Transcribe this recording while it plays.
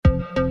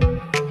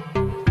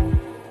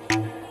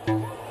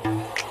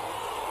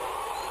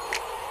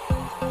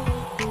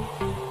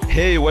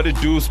Hey, what it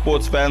do,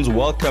 sports fans?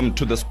 Welcome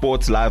to the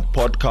Sports Live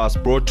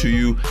podcast brought to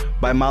you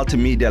by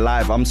Multimedia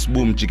Live. I'm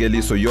Sboom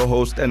Jigeliso, your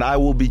host, and I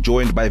will be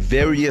joined by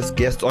various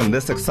guests on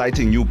this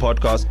exciting new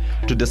podcast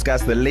to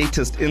discuss the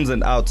latest ins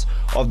and outs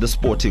of the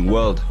sporting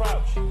world.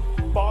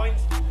 Crouch, bind,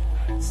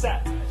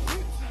 set.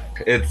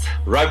 It's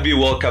Rugby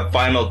World Cup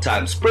final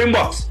time.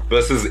 Springboks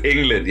versus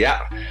England.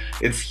 Yeah,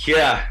 it's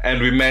here,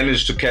 and we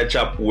managed to catch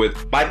up with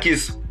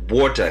Bakkies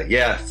Botha.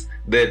 Yes,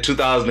 the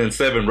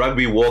 2007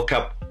 Rugby World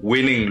Cup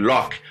winning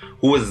lock,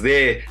 who was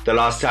there the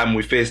last time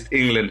we faced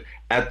England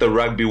at the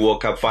Rugby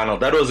World Cup final.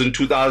 That was in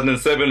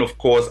 2007, of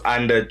course,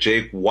 under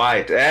Jake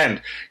White.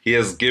 And he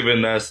has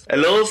given us a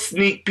little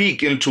sneak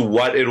peek into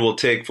what it will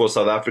take for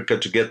South Africa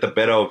to get the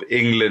better of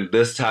England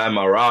this time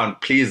around.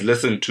 Please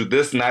listen to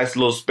this nice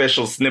little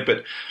special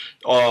snippet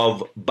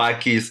of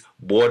Bakkies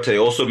Botha. He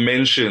also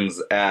mentions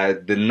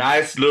the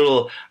nice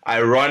little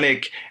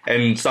ironic,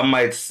 and some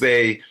might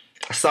say,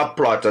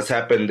 subplot that's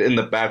happened in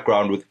the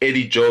background with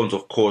Eddie Jones,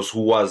 of course,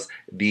 who was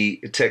the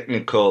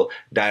technical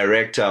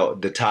director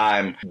at the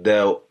time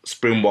the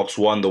Springboks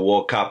won the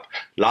World Cup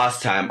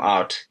last time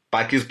out.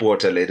 Bakkies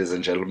Botha, ladies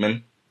and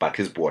gentlemen,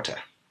 Bakkies Botha.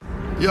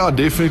 Yeah,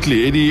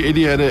 definitely.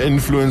 Eddie had an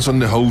influence on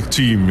the whole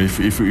team. If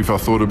I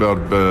thought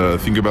about,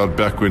 think about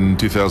back when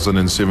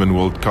 2007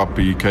 World Cup,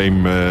 he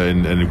came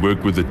and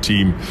worked with the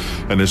team,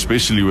 and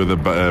especially with the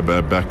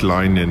back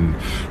line and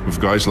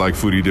with guys like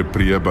Fourie de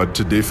Pre. But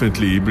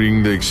definitely, he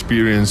bring the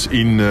experience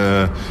in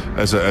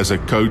as a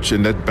coach,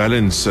 and that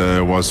balance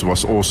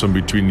was awesome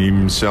between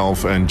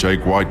himself and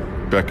Jake White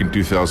back in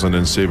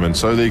 2007.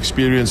 So the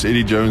experience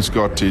Eddie Jones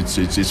got,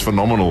 it's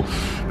phenomenal,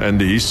 and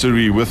the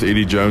history with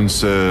Eddie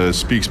Jones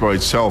speaks by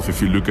itself.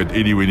 If you look at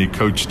Eddie when he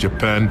coached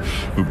Japan,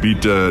 who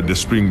beat the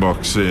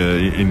Springboks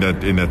in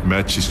that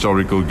match,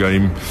 historical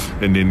game,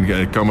 and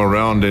then come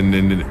around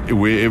and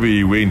wherever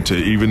he went,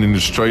 even in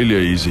Australia,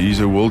 he's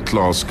a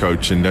world-class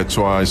coach, and that's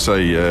why I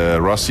say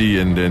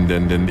Rassie and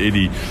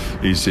Eddie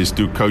is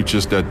two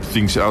coaches that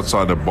thinks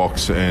outside the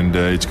box, and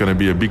it's going to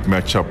be a big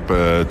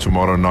matchup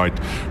tomorrow night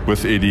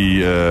with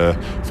Eddie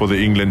for the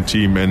England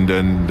team and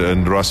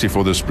Rassie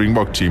for the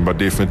Springbok team. But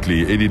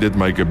definitely Eddie did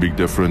make a big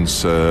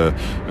difference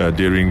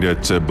during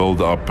that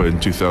build-up in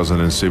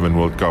 2007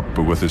 World Cup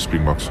with the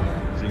Springboks.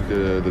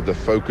 I think the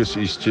focus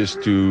is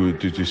just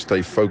to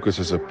stay focused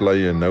as a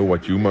player, know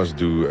what you must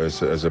do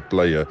as a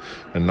player,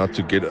 and not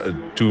to get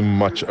too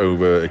much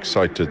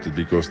overexcited,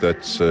 because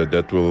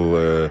that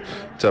will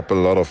tap a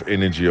lot of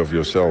energy of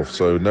yourself.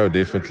 So no,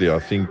 definitely I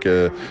think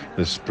the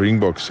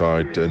Springbok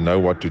side know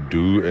what to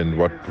do and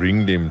what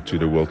bring them to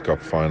the World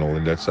Cup final,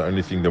 and that's the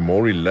only thing. The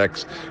more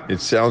relaxed,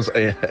 it sounds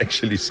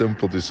actually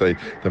simple to say,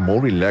 the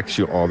more relaxed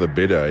you are, the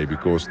better,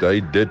 because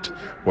they did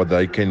what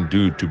they can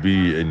do to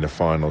be in the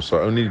final. So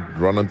only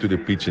run onto the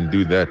pitch and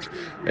do that,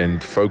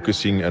 and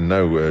focusing, and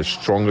know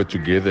stronger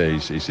together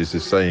is a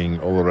saying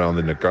all around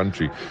in the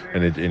country,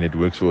 and it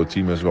works for a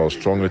team as well.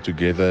 Stronger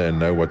together and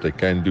know what they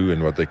can do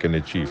and what they can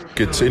achieve.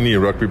 It's any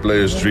rugby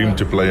player's dream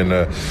to play in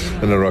a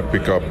Rugby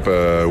Cup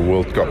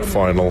World Cup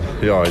final.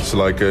 Yeah, it's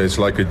like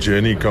a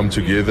journey come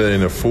together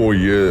in a 4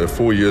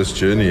 years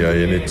journey,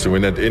 and it's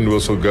when that end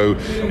whistle go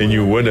and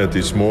you win it,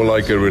 it's more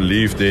like a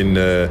relief than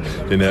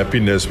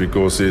happiness,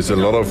 because there's a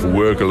lot of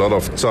work, a lot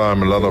of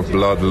time, a lot of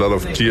blood, a lot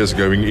of tears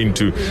going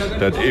into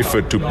that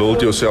effort to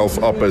build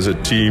yourself up as a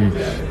team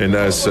and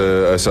as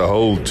a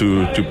whole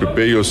to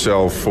prepare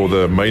yourself for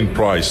the main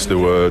prize, the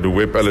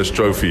Webb Ellis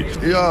Trophy.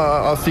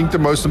 Yeah, I think the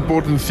most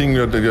important thing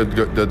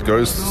that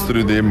goes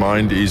through their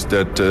mind is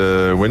that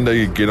when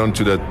they get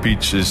onto that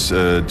pitch is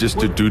just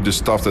to do the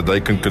stuff that they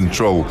can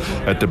control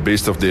at the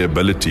best of their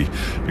ability,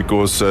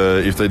 because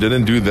if they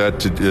didn't do that,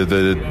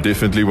 they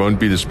definitely won't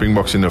be the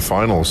Springboks in the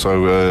final.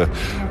 So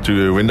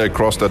when they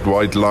cross that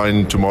white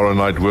line tomorrow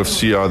night with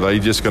Sia, they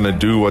just going to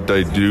do what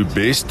they do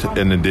best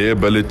and in their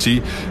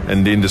ability,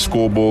 and then the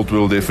scoreboard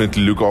will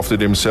definitely look after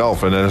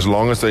themselves. And as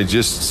long as they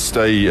just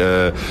stay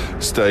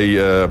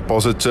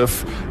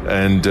positive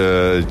and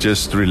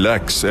just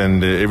relax,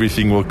 and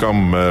everything will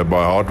come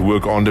by hard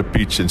work on the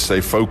pitch, and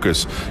stay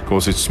focused,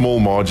 because it's small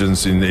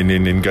margins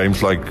in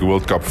games like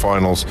World Cup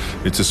finals.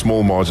 It's the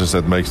small margins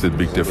that makes the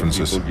big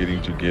differences. People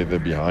getting together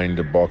behind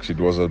the box. It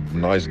was a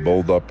nice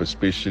build-up,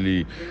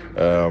 especially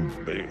a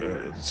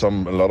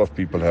lot of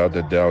people had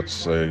their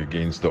doubts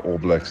against the All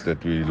Blacks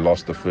that we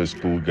lost the first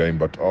pool game,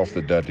 but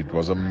after that it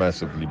was a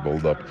massively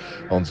build-up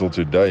until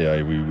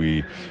today.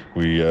 We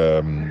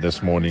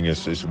this morning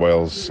is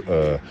Wales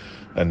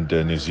and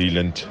New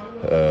Zealand,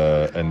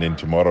 and then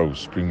tomorrow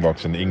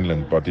Springboks and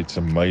England. But it's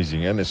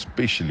amazing, and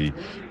especially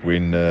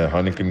when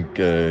Heineken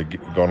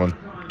got on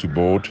to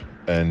board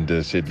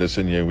and said,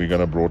 listen, yeah, we're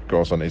going to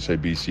broadcast on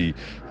SABC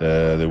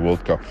the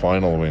World Cup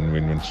final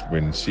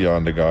when Sia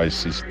and the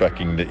guys is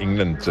backing the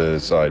England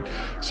side.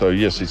 So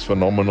yes, it's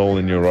phenomenal,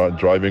 and you're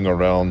driving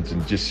around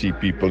and just see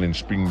people in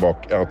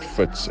Springbok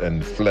outfits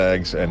and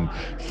flags and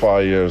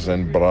fires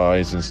and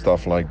braais and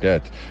stuff like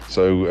that.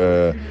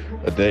 So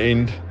at the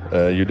end,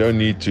 You don't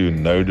need to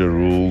know the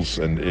rules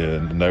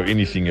and know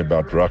anything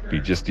about rugby.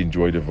 Just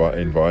enjoy the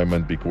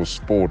environment, because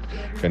sport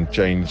can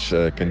change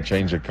a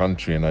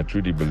country. And I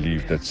truly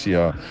believe that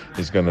Siya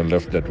is going to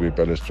lift that Webb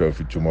Ellis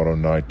Trophy tomorrow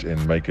night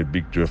and make a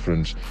big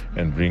difference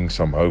and bring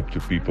some hope to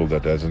people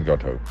that hasn't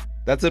got hope.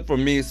 That's it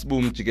from me,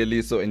 Sboom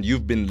Chigeliso, and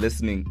you've been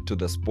listening to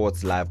the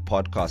Sports Live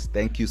podcast.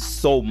 Thank you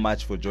so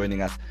much for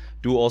joining us.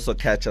 Do also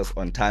catch us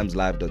on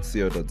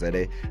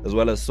timeslive.co.za, as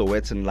well as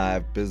Sowetan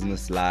Live,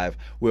 Business Live.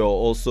 We are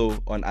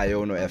also on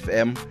Iono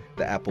FM,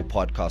 the Apple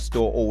Podcast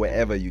Store, or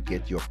wherever you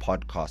get your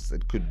podcasts.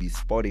 It could be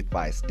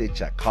Spotify,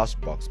 Stitcher,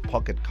 Castbox,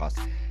 Pocket Cast,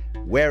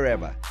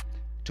 wherever.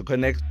 To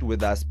connect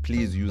with us,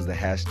 please use the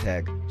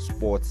hashtag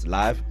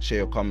SportsLive. Share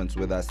your comments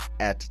with us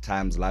at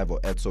TimesLive or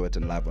at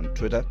Sowetan Live on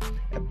Twitter.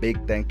 A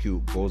big thank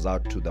you goes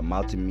out to the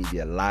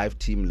Multimedia Live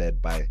team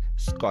led by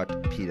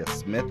Scott Peter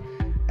Smith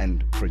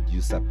and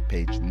producer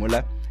Paige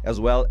Muller, as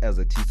well as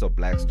the Tiso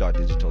Black Star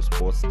Digital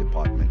Sports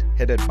Department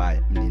headed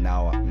by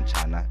Mninawa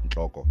Mchana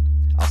Ntloko.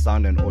 Our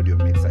sound and audio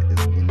mixer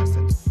is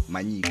Innocent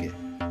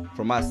Manyike.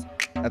 From us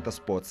at the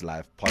Sports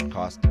Live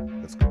podcast,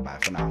 it's goodbye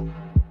for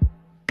now.